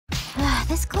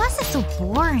This class is so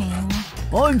boring.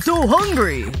 I'm so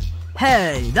hungry!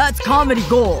 Hey, that's comedy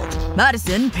gold.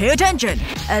 Madison, pay attention.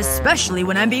 Especially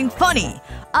when I'm being funny.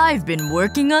 I've been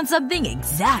working on something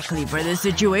exactly for this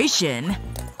situation.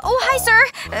 Oh, hi, sir.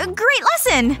 Great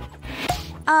lesson.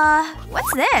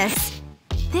 What's this?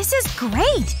 This is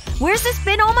great. Where's this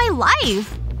been all my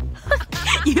life?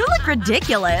 You look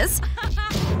ridiculous.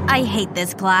 I hate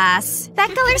this class.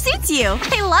 That color suits you.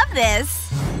 I love this.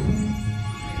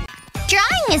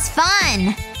 Drawing is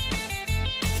fun!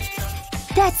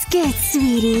 That's good,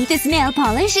 sweetie. This nail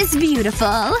polish is beautiful.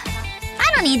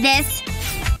 I don't need this.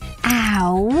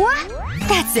 Ow.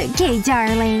 That's okay,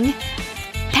 darling.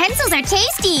 Pencils are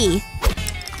tasty!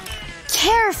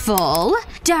 Careful.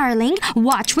 Darling,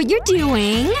 watch what you're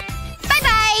doing.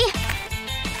 Bye-bye!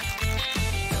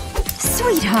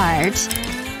 Sweetheart.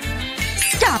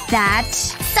 Stop that.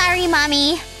 Sorry,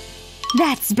 Mommy.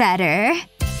 That's better.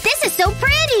 This is so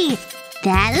pretty!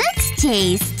 That looks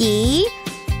tasty.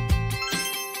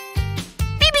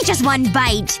 Maybe just one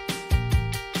bite.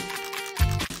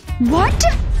 What?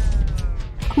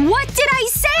 What did I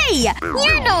say?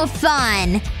 You're no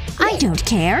fun. I don't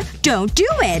care. Don't do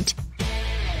it.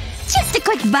 Just a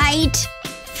quick bite.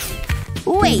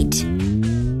 Wait.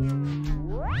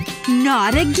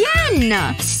 Not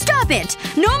again! Stop it!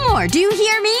 No more, do you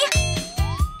hear me?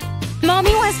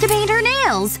 Mommy wants to paint her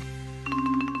nails.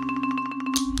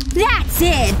 That's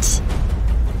it!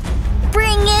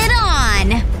 Bring it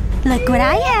on! Look what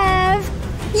I have!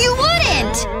 You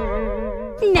wouldn't!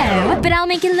 No, but I'll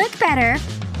make it look better.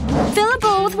 Fill a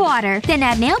bowl with water, then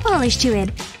add nail polish to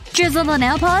it. Drizzle the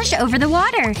nail polish over the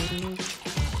water.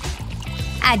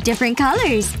 Add different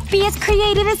colors. Be as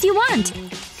creative as you want.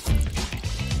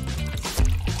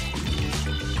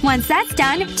 Once that's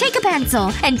done, take a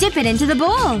pencil and dip it into the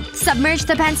bowl. Submerge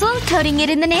the pencil, coating it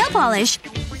in the nail polish.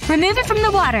 Remove it from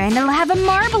the water and it'll have a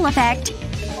marble effect.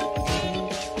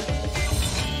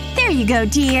 There you go,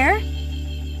 dear.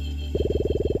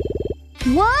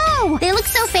 Whoa! They look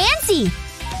so fancy!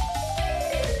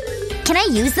 Can I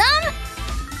use them?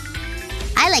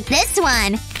 I like this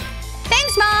one.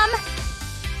 Thanks, Mom!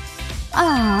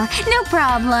 Aw, no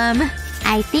problem.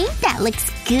 I think that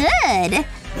looks good.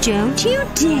 Don't you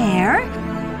dare.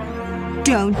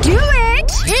 Don't do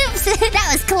it! Oops, that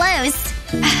was close.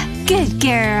 Good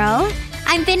girl.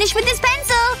 I'm finished with this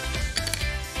pencil.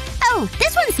 Oh,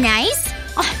 this one's nice.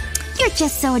 Oh, you're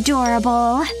just so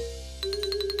adorable.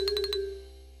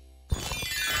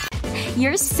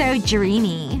 You're so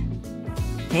dreamy.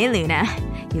 Hey, Luna.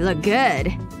 You look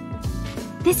good.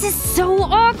 This is so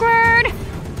awkward!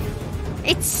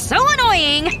 It's so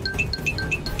annoying!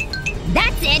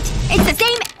 That's it! It's the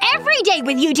same every day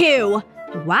with you two!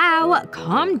 Wow,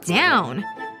 calm down.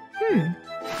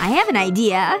 I have an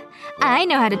idea. I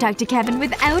know how to talk to Kevin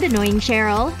without annoying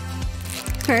Cheryl.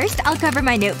 First, I'll cover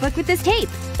my notebook with this tape.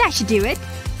 That should do it.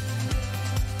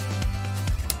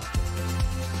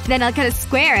 Then I'll cut a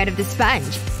square out of the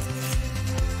sponge.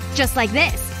 Just like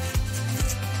this.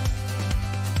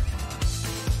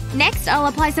 Next, I'll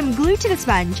apply some glue to the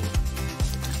sponge.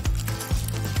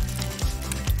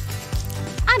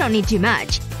 I don't need too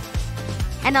much.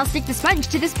 And I'll stick the sponge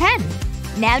to this pen.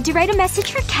 Now to write a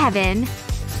message for Kevin.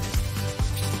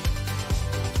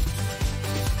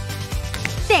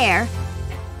 There.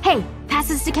 Hey, pass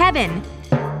this to Kevin.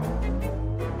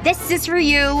 This is for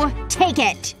you. Take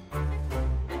it.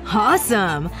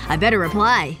 Awesome! I better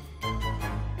reply.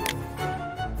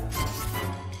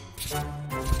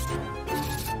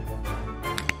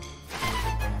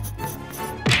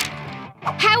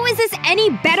 How is this any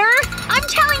better? I'm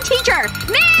telling teacher!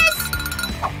 Miss!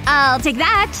 I'll take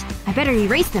that. I better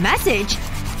erase the message.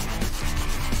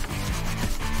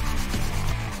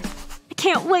 I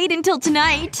can't wait until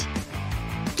tonight.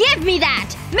 Give me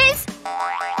that! Miss!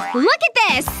 Look at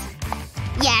this!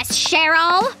 Yes,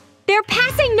 Cheryl? They're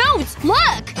passing notes!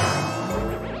 Look!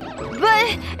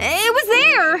 But it was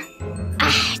there!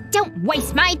 Don't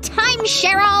waste my time,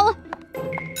 Cheryl!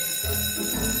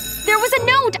 There was a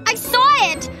note! I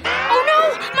saw it! Oh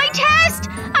no! My test!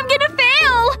 I'm gonna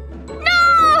fail! No!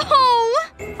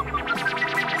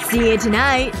 See you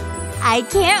tonight. I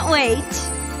can't wait.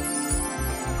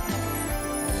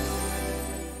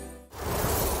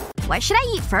 What should I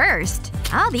eat first?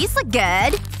 Oh, these look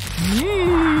good.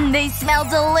 They smell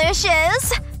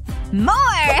delicious.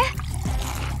 More!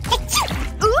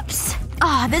 Oops!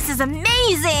 Oh, this is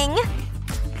amazing!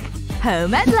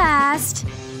 Home at last.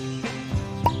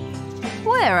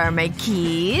 Where are my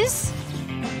keys?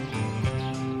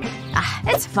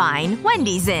 It's fine.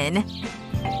 Wendy's in.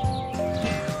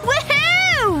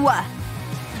 Woohoo!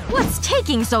 What's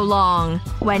taking so long?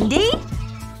 Wendy?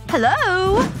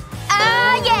 Hello?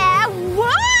 Yeah!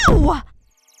 Whoa!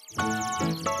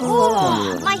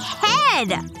 Oh, my head!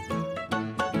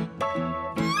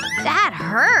 That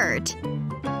hurt.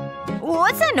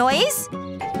 What's that noise?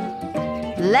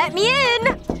 Let me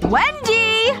in!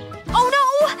 Wendy! Oh no!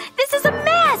 This is a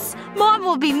mess! Mom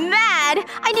will be mad!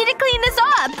 I need to clean this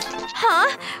up!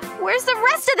 Huh? Where's the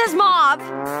rest of this mop?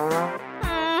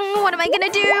 What am I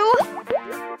gonna do?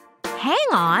 Hang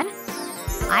on.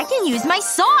 I can use my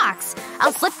socks!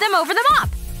 I'll slip them over the mop.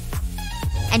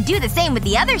 And do the same with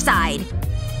the other side.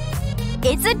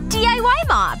 It's a DIY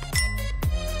mop!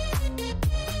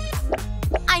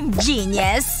 I'm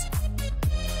genius!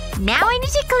 Now I need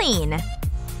to clean.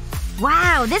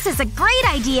 Wow, this is a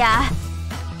great idea!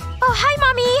 Oh, hi,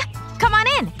 Mommy! Come on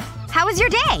in. How was your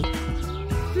day?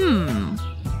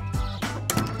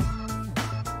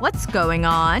 What's going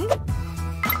on?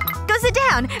 Go sit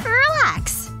down.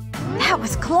 Relax. That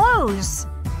was close.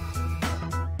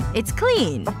 It's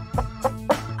clean.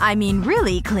 I mean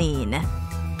really clean.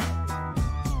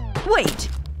 Wait.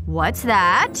 What's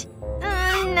that?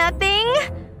 Nothing.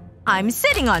 I'm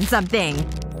sitting on something.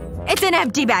 It's an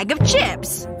empty bag of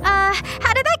chips. How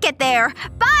did that get there?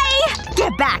 Bye!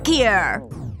 Get back here!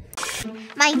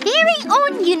 My very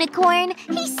own unicorn.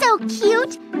 He's so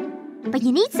cute. But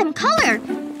you need some color.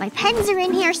 My pens are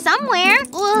in here somewhere.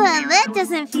 Ugh, that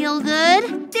doesn't feel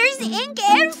good. There's ink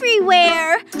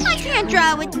everywhere. I can't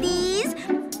draw with these.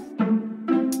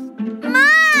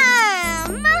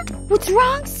 Mom! What's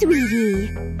wrong,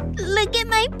 sweetie? Look at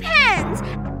my pens.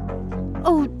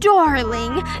 Oh,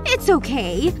 darling. It's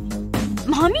okay.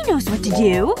 Mommy knows what to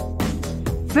do.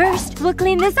 First, we'll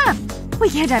clean this up.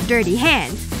 We can't have dirty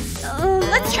hands.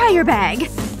 Let's try your bag.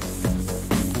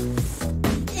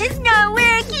 It's not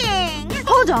working.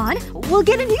 Hold on. We'll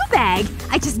get a new bag.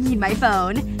 I just need my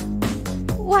phone.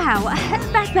 Wow.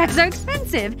 Backpacks are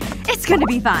expensive. It's gonna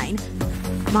be fine.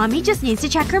 Mommy just needs to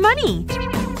check her money.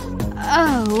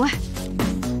 Oh.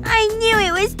 I knew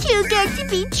it was too good to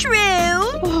be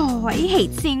true. Oh, I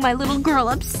hate seeing my little girl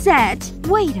upset.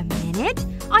 Wait a minute.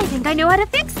 I think I know how to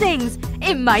fix things.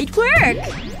 It might work.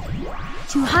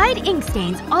 To hide ink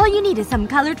stains, all you need is some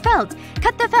colored felt.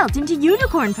 Cut the felt into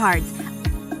unicorn parts.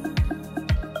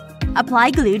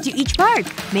 Apply glue to each part.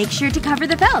 Make sure to cover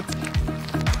the felt.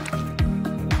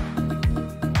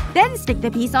 Then stick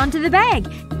the piece onto the bag.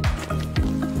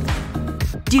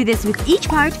 Do this with each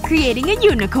part, creating a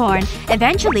unicorn,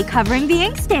 eventually covering the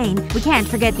ink stain. We can't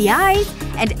forget the eyes.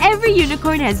 And every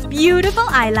unicorn has beautiful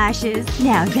eyelashes.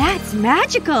 Now that's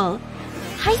magical!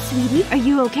 Hi, sweetie. Are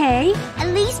you okay? At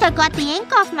least I got the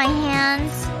ink off my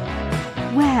hands.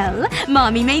 Well,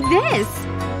 Mommy made this.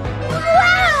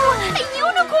 Wow! A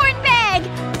unicorn bag!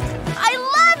 I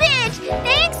love it!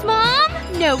 Thanks, Mom!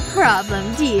 No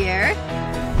problem, dear.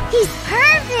 He's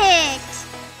perfect!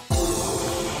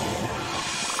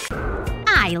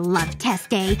 I love test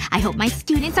day. I hope my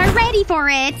students are ready for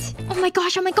it. Oh my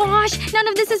gosh, oh my gosh. None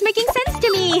of this is making sense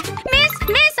to me.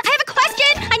 Miss, I have a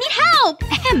question! I need help!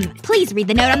 Ahem. Please read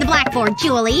the note on the blackboard,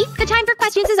 Julie. The time for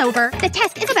questions is over. The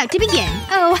test is about to begin.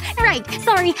 Oh, right.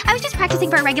 Sorry. I was just practicing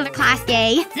for a regular class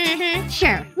day.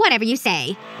 Sure. Whatever you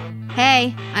say.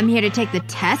 Hey, I'm here to take the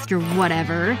test or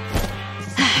whatever.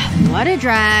 What a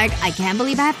drag. I can't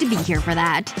believe I have to be here for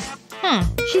that.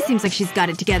 She seems like she's got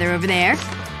it together over there.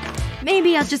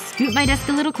 Maybe I'll just scoot my desk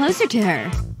a little closer to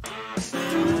her.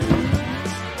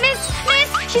 Miss!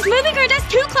 She's moving her desk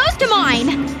too close to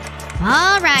mine!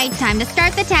 Alright, time to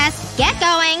start the test. Get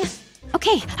going!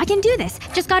 Okay, I can do this.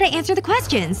 Just gotta answer the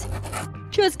questions.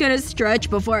 Just gonna stretch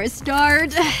before I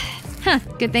start.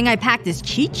 Good thing I packed this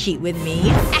cheat sheet with me.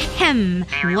 Ahem.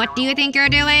 What do you think you're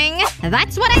doing?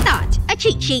 That's what I thought. A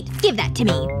cheat sheet. Give that to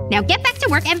me. Now get back to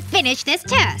work and finish this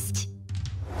test.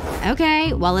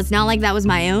 Okay, well it's not like that was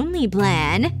my only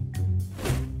plan.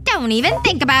 Don't even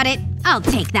think about it. I'll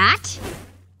take that.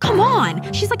 Come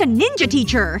on! She's like a ninja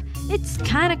teacher. It's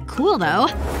kinda cool, though.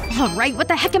 Alright, what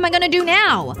the heck am I gonna do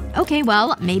now? Okay,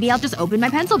 well, maybe I'll just open my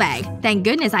pencil bag. Thank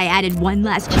goodness I added one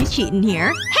last cheat sheet in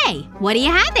here. Hey! What do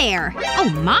you have there? Oh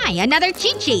my, another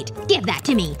cheat sheet! Give that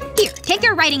to me. Here, take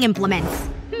your writing implements.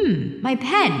 My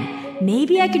pen.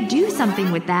 Maybe I could do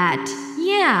something with that.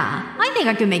 Yeah, I think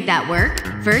I can make that work.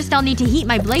 First, I'll need to heat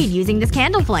my blade using this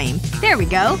candle flame. There we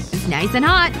go. It's nice and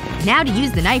hot. Now to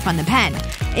use the knife on the pen.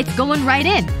 It's going right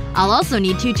in. I'll also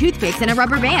need 2 toothpicks and a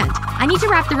rubber band. I need to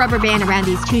wrap the rubber band around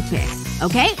these toothpicks.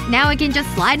 Okay, now I can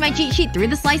just slide my cheat sheet through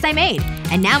the slice I made.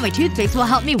 And now my toothpicks will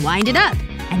help me wind it up.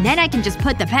 And then I can just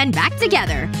put the pen back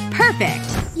together. Perfect.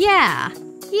 Yeah,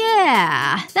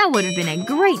 that would have been a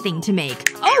great thing to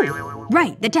make. Oh!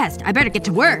 Right, the test. I better get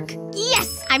to work.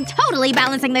 Yes! I'm totally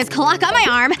balancing this clock on my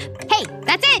arm. Hey,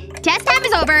 that's it! Test time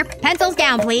is over. Pencils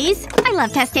down, please. I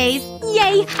love test days.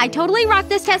 Yay! I totally rocked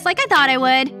this test like I thought I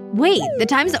would. Wait, the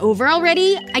time's over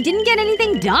already? I didn't get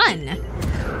anything done.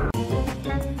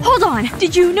 Hold on!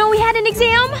 Did you know we had an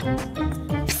exam?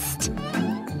 Psst.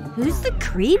 Who's the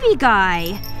creepy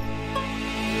guy?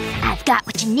 I've got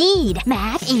what you need.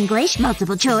 Math, English,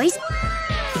 multiple choice.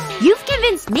 You've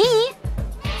convinced me.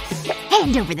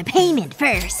 Hand over the payment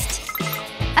first.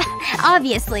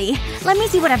 Obviously. Let me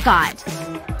see what I've got.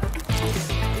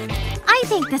 I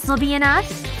think this'll be enough.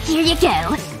 Here you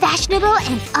go. Fashionable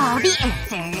and all the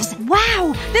answers.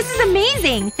 Wow! This is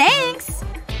amazing! Thanks!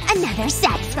 Another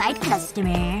satisfied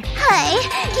customer. Hi,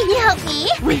 can you help me?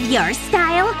 With your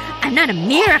style? I'm not a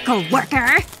miracle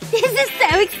worker! This is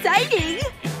so exciting!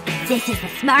 This is the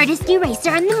smartest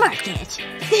eraser on the market.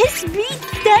 This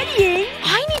beats studying!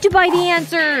 I need to buy the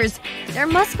answers! There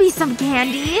must be some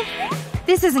candy.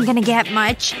 This isn't gonna get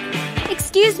much.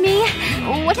 Excuse me.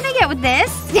 What can I get with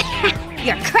this?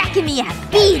 You're cracking me up.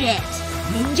 Beat it!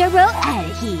 Ninja roll out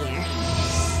of here.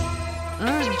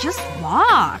 Just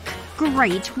walk.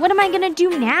 Great. What am I gonna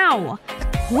do now?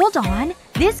 Hold on.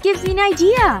 This gives me an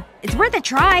idea. It's worth a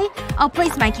try. I'll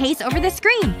place my case over the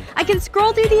screen. I can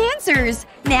scroll through the answers.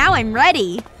 Now I'm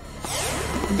ready.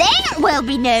 There will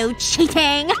be no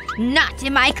cheating. Not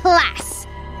in my class.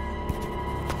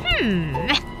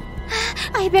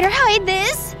 I better hide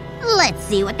this. Let's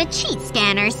see what the cheat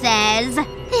scanner says.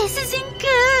 This isn't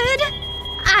good.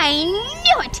 I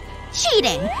knew it!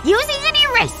 Cheating! Using an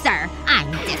eraser!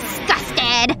 I'm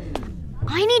disgusted!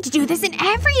 I need to do this in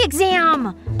every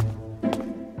exam.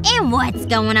 And what's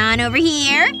going on over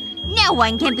here? No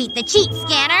one can beat the cheat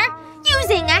scanner!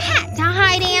 Using a hat to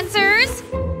hide answers!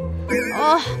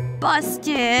 Ugh,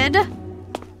 busted.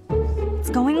 It's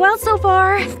going well so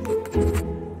far.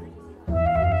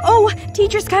 Oh,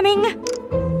 teacher's coming.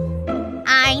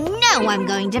 I know I'm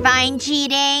going to find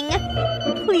cheating.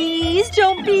 Please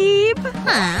don't beep.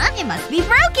 Huh? It must be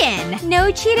broken.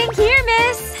 No cheating here,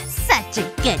 miss. Such a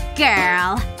good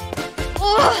girl.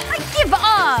 Ugh, I give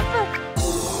up.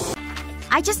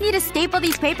 I just need to staple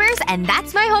these papers and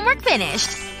that's my homework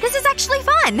finished. This is actually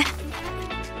fun.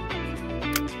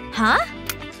 Huh?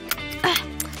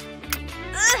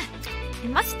 It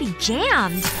must be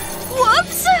jammed.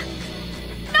 Whoops!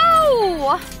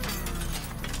 No!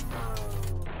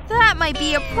 That might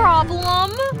be a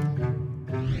problem.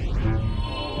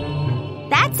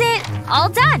 That's it. All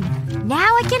done.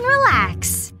 Now I can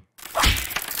relax.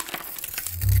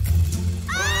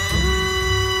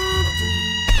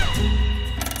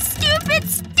 Stupid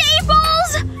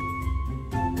staples!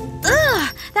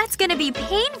 Ugh, that's gonna be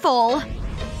painful.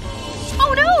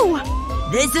 Oh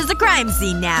no! This is a crime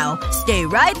scene now. Stay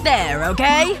right there,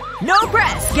 okay? No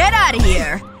press. Get out of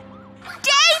here.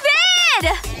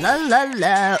 David! La la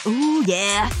la. Ooh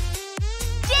yeah.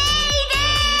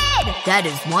 David! That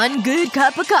is one good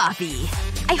cup of coffee.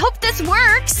 I hope this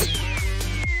works.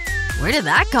 Where did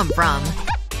that come from?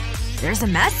 There's a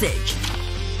message.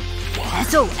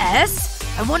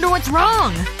 SOS? I wonder what's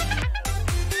wrong.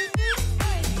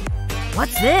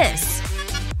 What's this?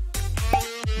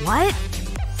 What?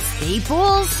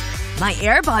 Staples? My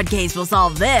AirPod case will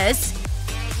solve this.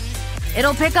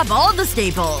 It'll pick up all the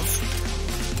staples.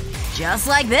 Just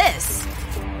like this.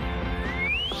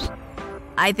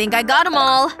 I think I got them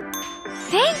all.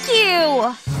 Thank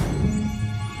you!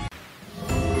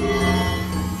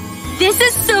 This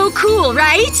is so cool,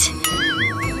 right?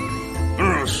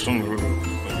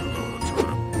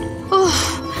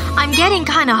 Ugh, I'm getting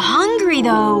kinda hungry,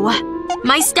 though.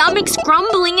 My stomach's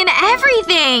grumbling and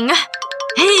everything.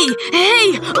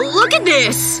 Hey! Look at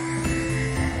this!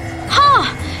 Huh.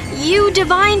 You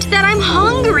divined that I'm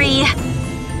hungry.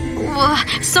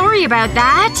 Sorry about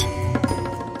that.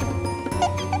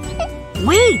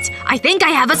 Wait! I think I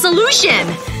have a solution!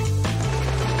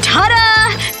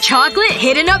 Ta-da! Chocolate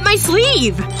hidden up my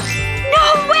sleeve!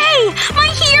 No way! My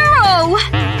hero!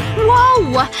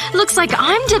 Whoa! Looks like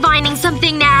I'm divining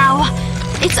something now.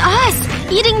 It's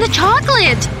us! Eating the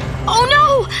chocolate! Oh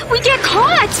no! We get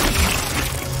caught!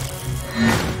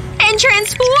 And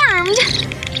transformed!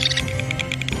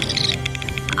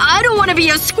 I don't want to be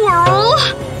a squirrel!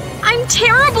 I'm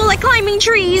terrible at climbing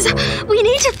trees! We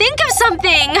need to think of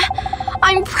something!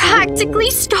 I'm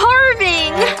practically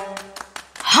starving!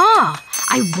 Huh.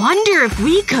 I wonder if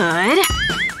we could…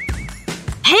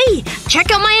 Hey! Check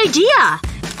out my idea!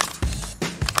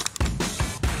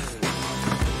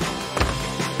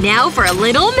 Now for a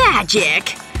little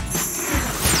magic.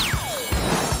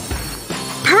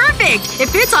 Perfect! It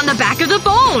fits on the back of the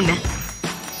phone!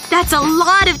 That's a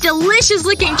lot of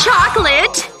delicious-looking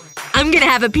chocolate! I'm gonna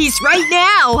have a piece right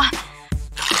now!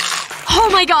 Oh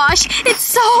my gosh, it's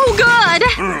so good!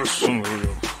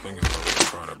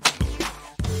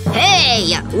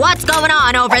 Hey! What's going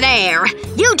on over there?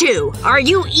 You two, are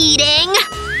you eating?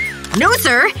 No,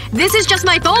 sir. This is just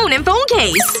my phone and phone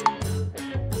case.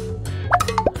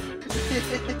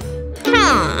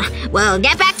 Well,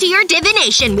 get back to your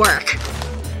divination work.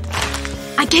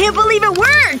 I can't believe it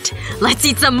worked! Let's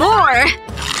eat some more!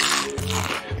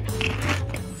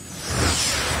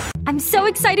 I'm so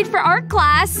excited for art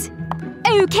class!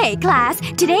 Okay, class.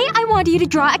 Today I want you to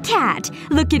draw a cat.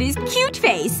 Look at his cute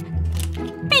face.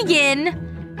 Begin.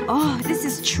 Oh, this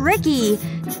is tricky.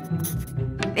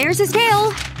 There's his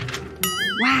tail.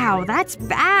 Wow, that's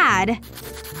bad.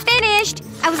 Finished!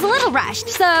 I was a little rushed,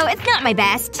 so it's not my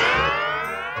best.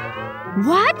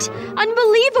 What?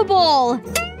 Unbelievable!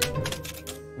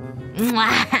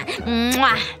 Mwah.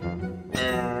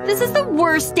 Mwah. This is the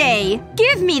worst day.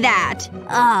 Give me that.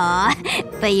 Aw,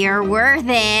 but you're worth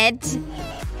it.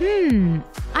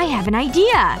 I have an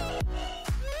idea.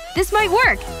 This might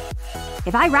work.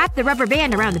 If I wrap the rubber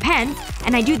band around the pen,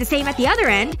 and I do the same at the other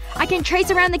end, I can trace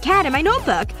around the cat in my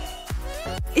notebook.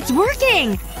 It's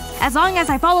working! As long as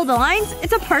I follow the lines,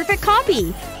 it's a perfect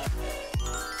copy.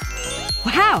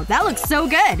 Wow, that looks so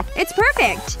good. It's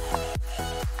perfect.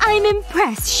 I'm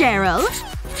impressed, Cheryl.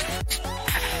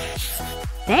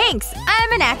 Thanks.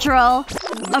 I'm a natural.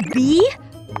 A B?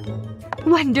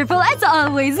 Wonderful as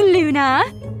always, Luna.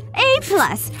 A+.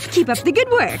 Keep up the good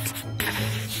work.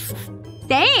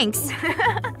 Thanks.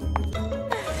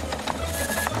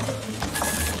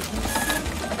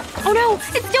 Oh no!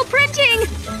 It's still printing!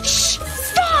 Shh!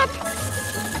 Stop!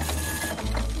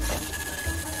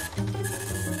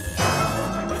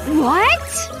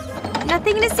 What?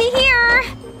 Nothing to see here.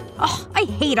 Oh, I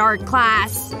hate art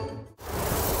class.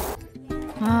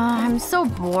 I'm so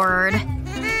bored.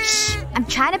 Shh! I'm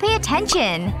trying to pay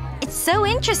attention. It's so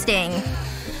interesting.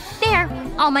 There.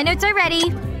 All my notes are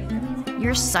ready.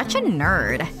 You're such a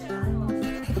nerd.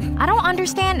 I don't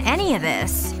understand any of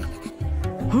this.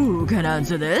 Who can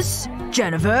answer this?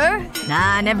 Jennifer?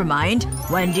 Nah, never mind.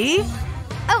 Wendy?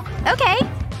 Oh, okay.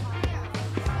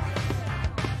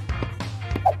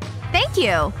 Thank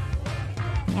you.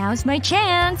 Now's my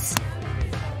chance.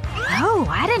 Oh,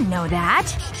 I didn't know that.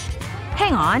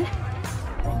 Hang on.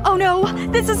 Oh no!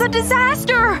 This is a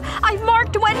disaster! I've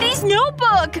marked Wendy's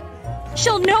notebook!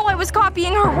 She'll know I was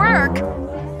copying her work.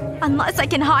 Unless I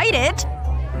can hide it.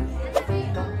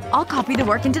 I'll copy the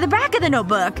work into the back of the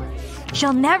notebook.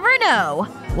 She'll never know.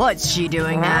 What's she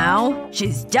doing now?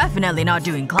 She's definitely not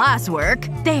doing classwork.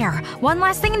 There. One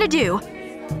last thing to do.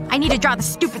 I need to draw the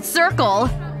stupid circle.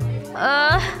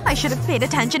 I should have paid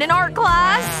attention in art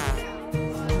class.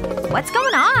 What's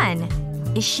going on?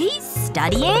 Is she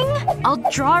studying? I'll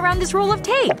draw around this roll of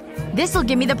tape. This'll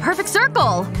give me the perfect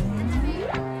circle.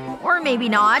 Or maybe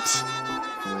not.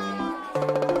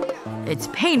 It's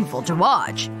painful to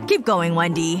watch. Keep going,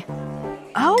 Wendy.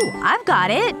 Oh, I've got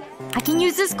it. I can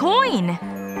use this coin.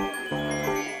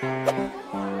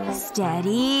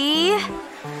 Steady.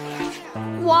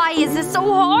 Why is this so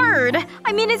hard?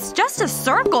 I mean, it's just a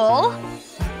circle.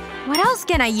 What else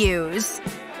can I use?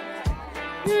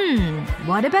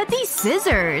 What about these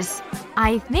scissors?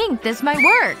 I think this might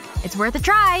work. It's worth a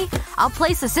try. I'll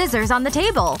place the scissors on the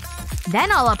table.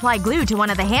 Then I'll apply glue to one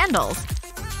of the handles.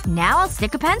 Now I'll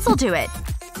stick a pencil to it.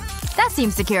 That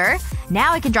seems secure.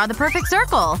 Now I can draw the perfect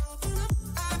circle.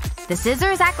 The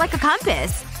scissors act like a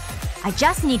compass. I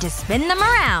just need to spin them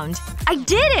around. I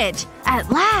did it! At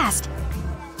last!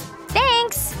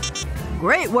 Thanks!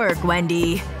 Great work,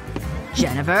 Wendy.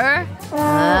 Jennifer?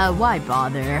 Why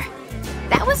bother?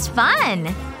 That was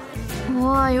fun! Oh,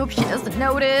 I hope she doesn't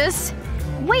notice.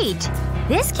 Wait.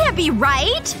 This can't be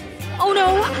right! Oh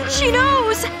no! She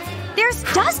knows! There's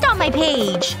dust on my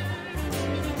page!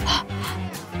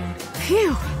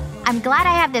 Phew. I'm glad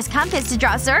I have this compass to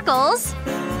draw circles.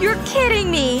 You're kidding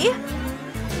me!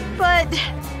 But…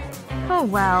 oh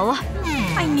well.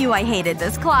 I knew I hated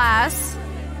this class.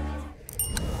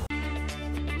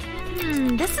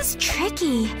 This is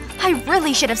tricky. I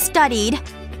really should have studied.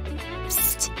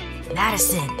 Psst.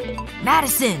 Madison.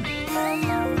 Madison.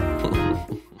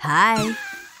 Hi.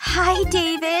 Hi,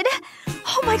 David.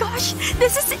 Oh my gosh.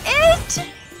 This is it!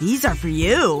 These are for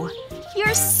you.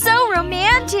 You're so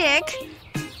romantic.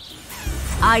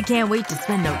 I can't wait to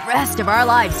spend the rest of our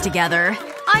lives together.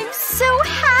 I'm so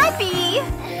happy!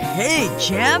 Hey,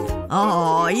 champ.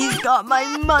 Aw, he's got my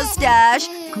mustache.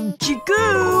 Coochie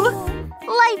coo.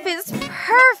 Life is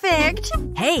perfect!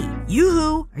 Hey,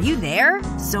 yoo-hoo. Are you there?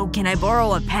 So can I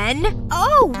borrow a pen?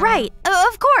 Oh, right.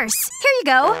 Of course. Here you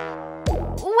go.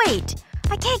 Wait.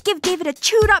 I can't give David a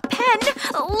chewed-up pen.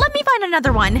 Let me find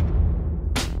another one.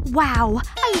 Wow.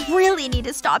 I really need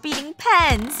to stop eating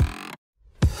pens.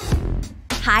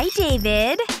 Hi,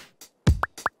 David.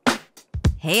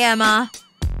 Hey, Emma.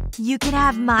 You can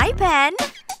have my pen.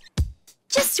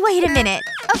 Just wait a minute,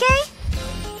 okay?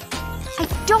 I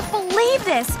don't believe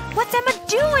this! What's Emma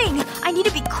doing? I need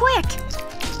to be quick.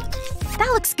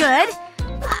 That looks good.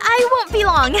 I won't be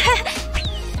long.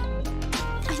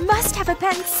 I must have a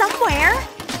pen somewhere.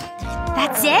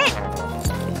 That's it?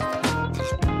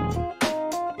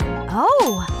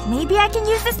 Oh, maybe I can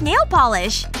use this nail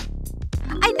polish.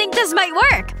 I think this might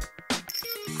work.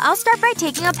 I'll start by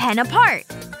taking a pen apart.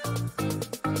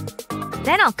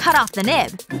 Then I'll cut off the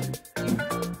nib.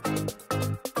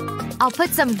 I'll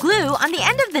put some glue on the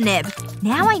end of the nib.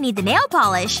 Now I need the nail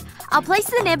polish. I'll place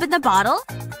the nib in the bottle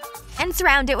and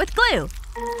surround it with glue.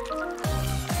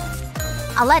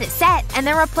 I'll let it set and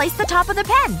then replace the top of the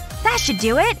pen. That should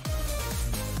do it.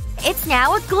 It's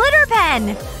now a glitter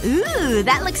pen! Ooh,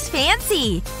 that looks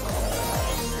fancy.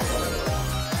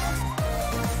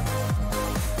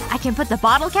 I can put the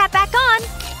bottle cap back on.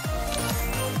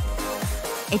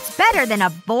 It's better than a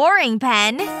boring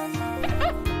pen.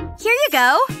 Here you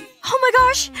go. Oh my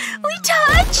gosh! We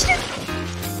touched!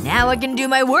 Now I can do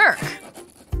my work.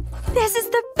 This is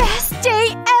the best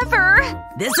day ever!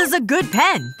 This is a good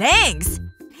pen. Thanks.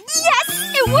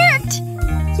 Yes! It worked!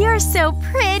 You're so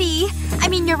pretty. I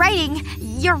mean, your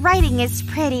writing is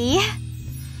pretty.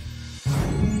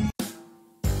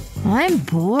 I'm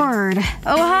bored.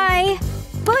 Oh, hi.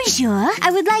 Bonjour. I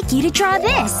would like you to draw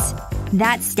this.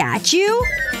 That statue?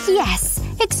 Yes.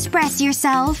 Express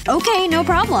yourself. Okay, no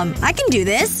problem. I can do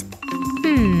this.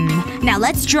 Now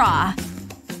let's draw.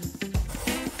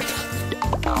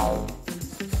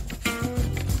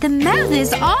 The mouth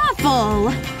is awful.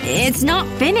 It's not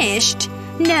finished.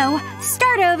 No.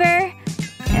 Start over.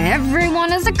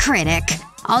 Everyone is a critic.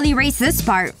 I'll erase this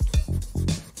part.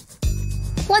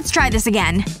 Let's try this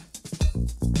again.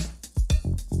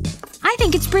 I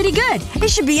think it's pretty good. It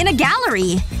should be in a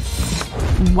gallery.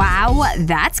 Wow,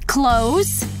 that's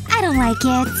close. I don't like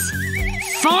it.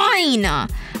 Fine!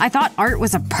 I thought art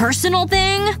was a personal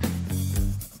thing.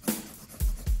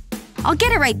 I'll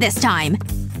get it right this time.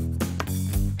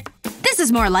 This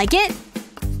is more like it.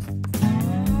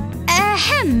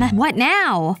 Ahem. What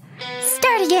now?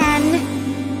 Start again.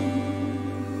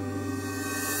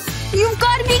 You've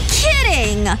gotta be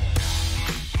kidding!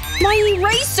 My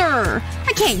eraser!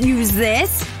 I can't use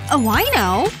this. Oh, I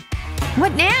know.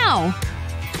 What now?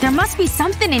 There must be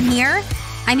something in here.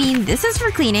 I mean, this is for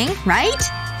cleaning,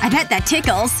 right? I bet that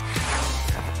tickles.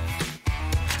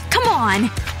 Come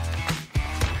on!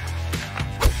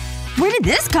 Where did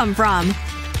this come from?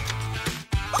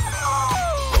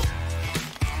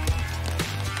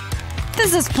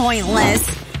 This is pointless.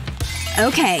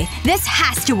 Okay, this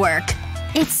has to work.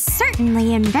 It's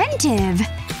certainly inventive.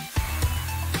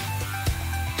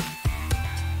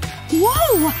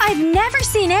 Whoa! I've never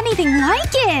seen anything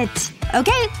like it!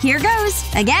 Okay, here goes.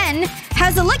 Again.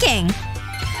 How's it looking?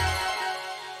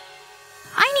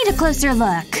 I need a closer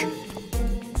look.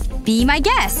 Be my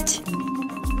guest.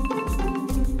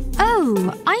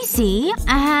 Oh, I see.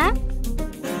 Uh-huh.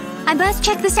 I must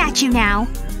check the statue now.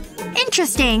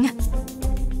 Interesting.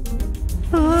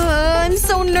 I'm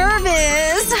so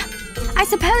nervous. I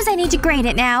suppose I need to grade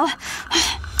it now.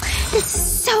 This is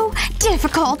so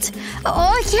difficult.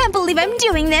 Oh, I can't believe I'm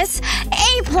doing this.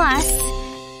 A+.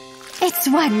 It's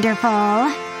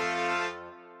wonderful.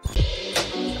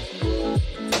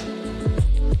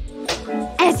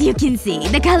 As you can see,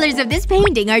 the colors of this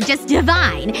painting are just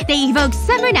divine. They evoke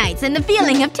summer nights and the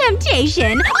feeling of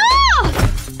temptation. Oh!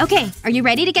 Okay, are you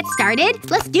ready to get started?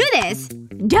 Let's do this.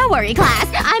 Don't worry, class.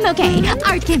 I'm okay.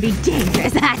 Art can be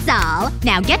dangerous, that's all.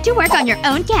 Now get to work on your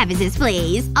own canvases,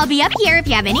 please. I'll be up here if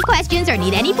you have any questions or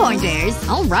need any pointers.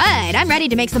 Alright, I'm ready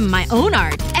to make some of my own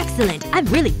art. Excellent. I'm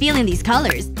really feeling these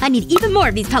colors. I need even more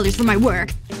of these colors for my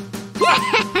work.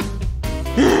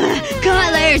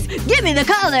 Colors! Give me the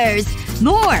colors!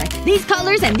 More! These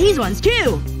colors and these ones,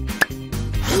 too!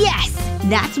 Yes!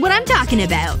 That's what I'm talking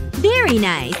about. Very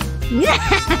nice.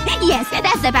 Yes,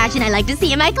 that's the passion I like to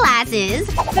see in my classes.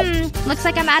 Looks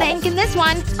like I'm out of ink in this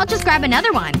one. I'll just grab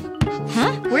another one.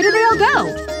 Huh? Where did they all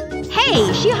go?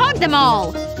 Hey, she hogged them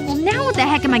all! Well, now what the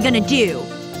heck am I gonna do?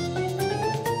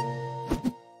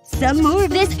 Some more of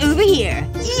this over here.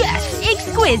 Yes!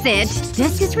 Exquisite!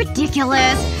 This is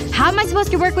ridiculous. How am I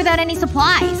supposed to work without any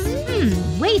supplies?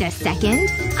 Wait a second.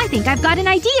 I think I've got an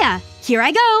idea. Here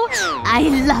I go. I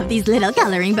love these little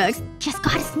coloring books. Just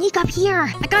gotta sneak up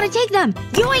here. I gotta take them.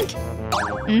 Yoink!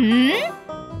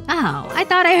 Oh, I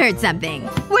thought I heard something.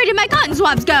 Where did my cotton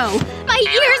swabs go? My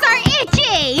ears are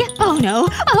itchy! Oh no.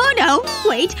 Oh no.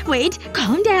 Wait.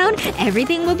 Calm down.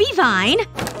 Everything will be fine.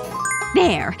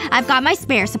 There. I've got my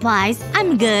spare supplies.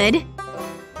 I'm good.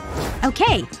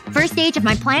 Okay. First stage of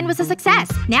my plan was a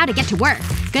success. Now to get to work.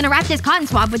 Gonna wrap this cotton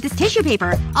swab with this tissue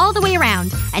paper. All the way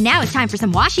around. And now it's time for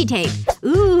some washi tape.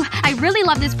 Ooh. I really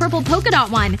love this purple polka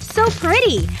dot one. So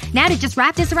pretty. Now to just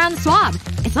wrap this around the swab.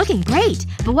 It's looking great.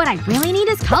 But what I really need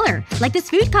is color. Like this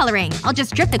food coloring. I'll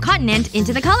just drip the cotton end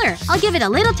into the color. I'll give it a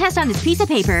little test on this piece of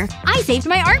paper. I saved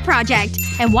my art project.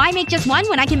 And why make just one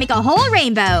when I can make a whole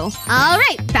rainbow?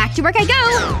 Alright. Back to work I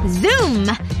go. Zoom!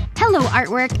 Hello,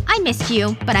 artwork. I missed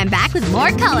you. But I'm back with more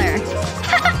color.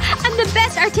 I'm the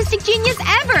best artistic genius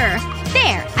ever!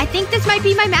 There. I think this might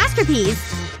be my masterpiece.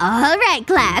 Alright,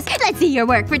 class. Let's see your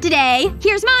work for today.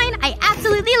 Here's mine. I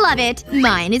absolutely love it.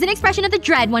 Mine is an expression of the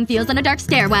dread one feels on a dark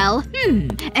stairwell.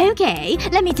 Okay.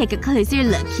 Let me take a closer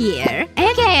look here.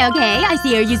 Okay. I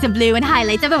see you use some blue and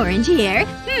highlights of orange here.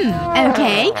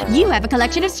 Okay. You have a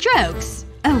collection of strokes.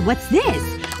 Oh, what's this?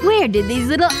 Where did these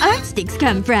little art sticks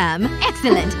come from?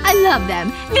 Excellent. I love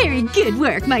them. Very good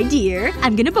work, my dear.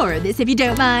 I'm gonna borrow this if you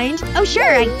don't mind. Oh sure,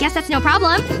 I guess that's no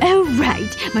problem. Oh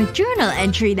right. My journal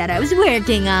entry that I was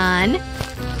working on.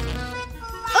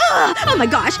 Ugh! Oh my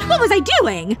gosh! What was I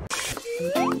doing?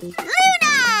 Luna!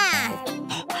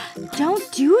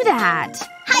 Don't do that.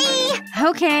 Hi!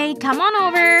 Okay, come on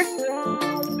over.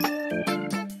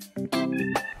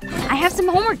 I have some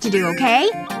homework to do, okay?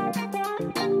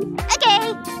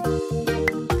 Okay.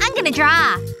 I'm gonna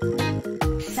draw.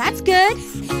 That's good.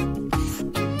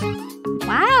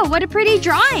 Wow, what a pretty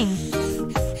drawing.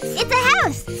 It's a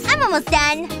house. I'm almost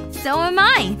done. So am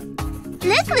I.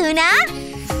 Look, Luna!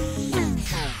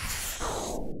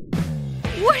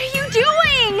 What are you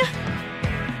doing?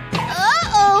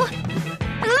 Uh-oh!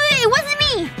 It wasn't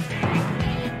me!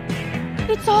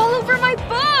 It's all over my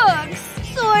books!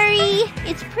 Sorry.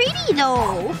 It's pretty,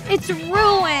 though. It's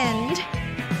ruined.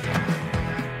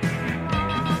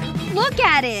 Look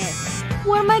at it.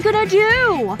 What am I gonna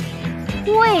do?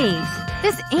 Wait.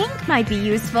 This ink might be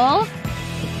useful.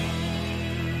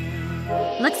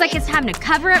 Looks like it's time to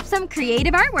cover up some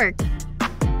creative artwork.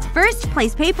 First,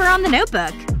 place paper on the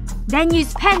notebook. Then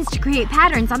use pens to create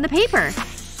patterns on the paper.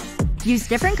 Use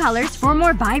different colors for a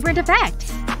more vibrant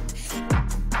effect.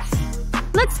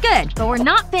 Looks good, but we're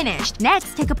not finished.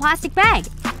 Next, take a plastic bag.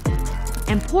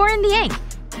 And pour in the ink.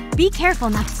 Be careful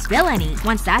not to spill any.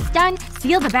 Once that's done,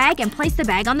 seal the bag and place the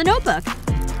bag on the notebook.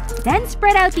 Then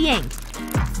spread out the ink.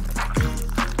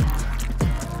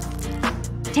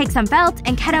 Take some felt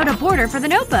and cut out a border for the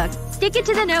notebook. Stick it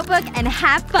to the notebook and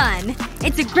have fun.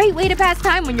 It's a great way to pass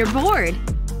time when you're bored.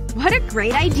 What a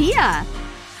great idea!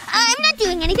 I'm not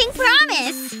doing anything,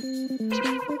 promise!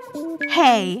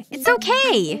 Hey, it's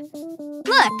okay.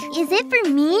 Look. Is it for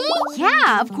me?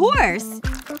 Yeah, of course.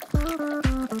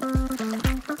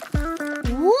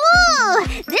 Woo!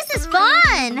 This is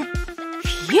fun!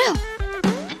 Phew.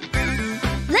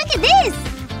 Look at this!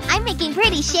 I'm making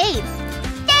pretty shapes.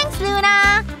 Thanks,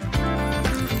 Luna!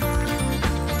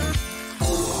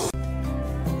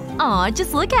 Aw,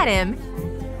 just look at him.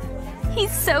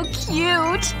 He's so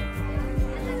cute.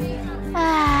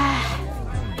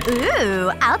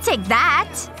 Ooh, I'll take that.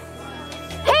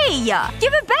 Hey!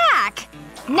 Give it back!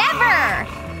 Never!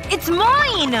 It's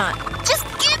mine! Just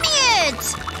give me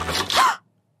it!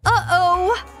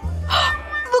 Uh-oh.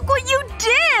 Look what you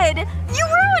did! You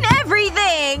ruined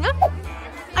everything!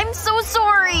 I'm so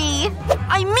sorry.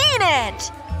 I mean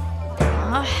it!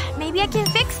 Maybe I can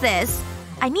fix this.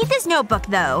 I need this notebook,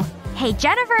 though. Hey,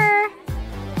 Jennifer!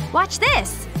 Watch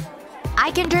this.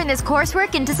 I can turn this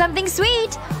coursework into something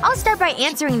sweet. I'll start by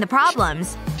answering the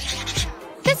problems.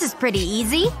 This is pretty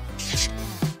easy.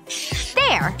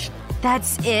 There.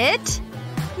 That's it?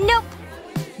 Nope.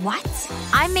 What?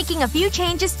 I'm making a few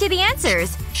changes to the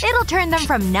answers. It'll turn them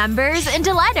from numbers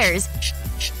into letters.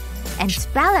 And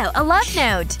spell out a love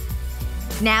note.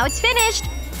 Now it's finished.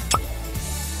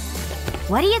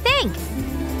 What do you think?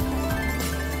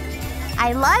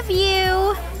 I love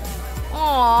you.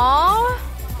 Aww.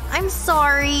 I'm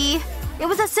sorry. It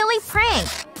was a silly prank.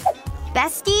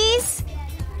 Besties?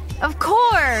 Of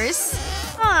course.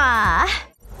 Ah.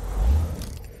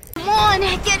 Come on,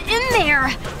 get in there.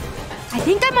 I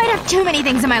think I might have too many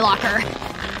things in my locker.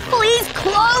 Please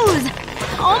close!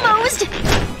 Almost.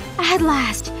 At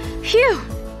last. Phew.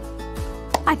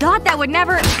 I thought that would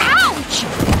never… Ouch!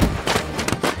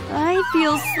 I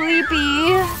feel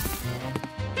sleepy.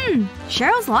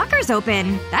 Cheryl's locker's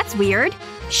open. That's weird.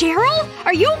 Cheryl?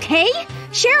 Are you okay?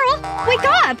 Cheryl! Wake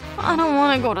up! I don't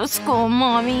want to go to school,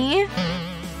 Mommy.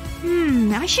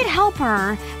 I should help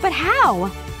her. But how?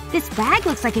 This bag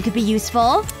looks like it could be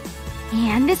useful.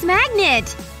 And this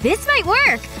magnet! This might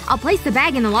work! I'll place the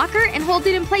bag in the locker and hold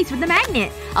it in place with the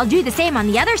magnet. I'll do the same on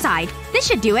the other side. This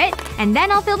should do it. And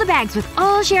then I'll fill the bags with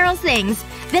all Cheryl's things.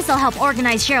 This'll help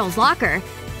organize Cheryl's locker.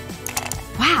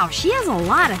 Wow, she has a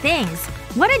lot of things.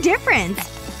 What a difference.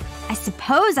 I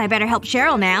suppose I better help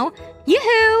Cheryl now.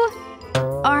 Yoo-hoo!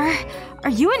 Are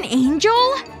you an angel?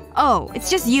 Oh, it's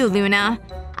just you, Luna.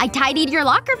 I tidied your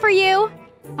locker for you.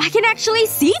 I can actually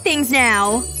see things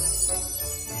now.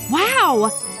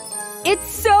 Wow! It's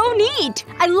so neat!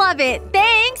 I love it!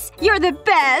 Thanks! You're the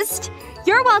best!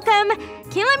 You're welcome!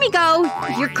 Can you let me go?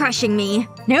 You're crushing me.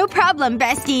 No problem,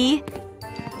 bestie.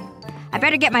 I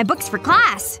better get my books for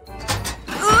class.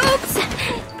 Oops!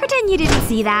 Pretend you didn't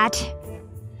see that.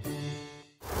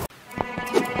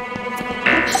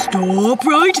 Stop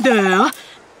right there.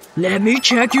 Let me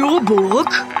check your book.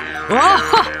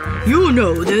 Aha! You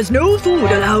know there's no food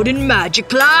allowed in magic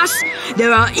class.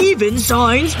 There are even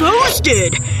signs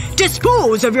posted.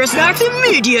 Dispose of your snacks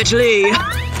immediately.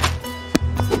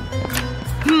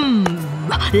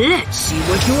 Let's see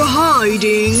what you're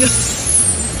hiding.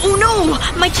 Oh no!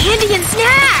 My candy and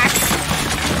snacks!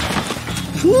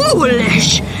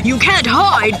 Foolish! You can't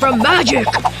hide from magic!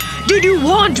 Did you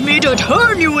want me to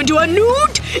turn you into a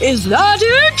newt? Is that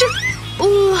it?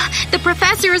 Ooh, the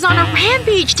professor is on a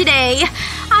rampage today.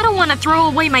 I don't want to throw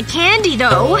away my candy,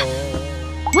 though.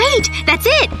 Wait! That's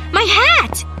it! My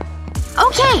hat!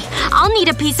 Okay, I'll need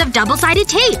a piece of double-sided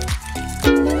tape.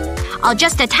 I'll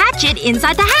just attach it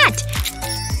inside the hat.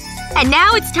 And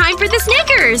now it's time for the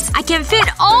Snickers! I can fit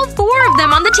all 4 of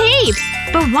them on the tape.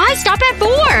 But why stop at 4?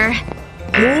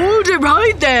 Hold it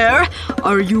right there.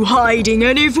 Are you hiding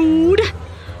any food?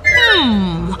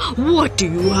 What do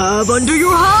you have under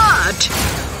your hat?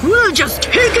 We'll just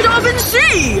take it off and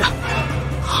see!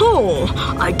 Oh,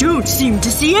 I don't seem to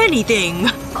see anything.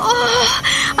 Oh,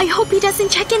 I hope he doesn't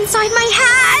check inside my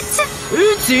hat!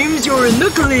 It seems you're in the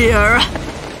clear.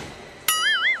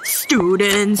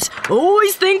 Students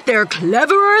always think they're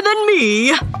cleverer than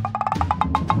me.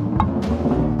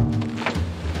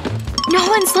 No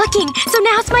one's looking, so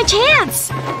now's my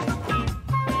chance!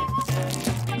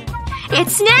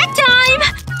 It's snack time!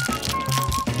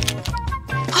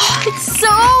 Oh, it's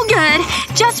so good!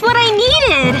 Just what I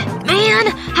needed! Man,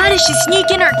 how does she sneak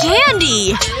in her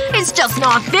candy? It's just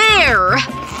not fair!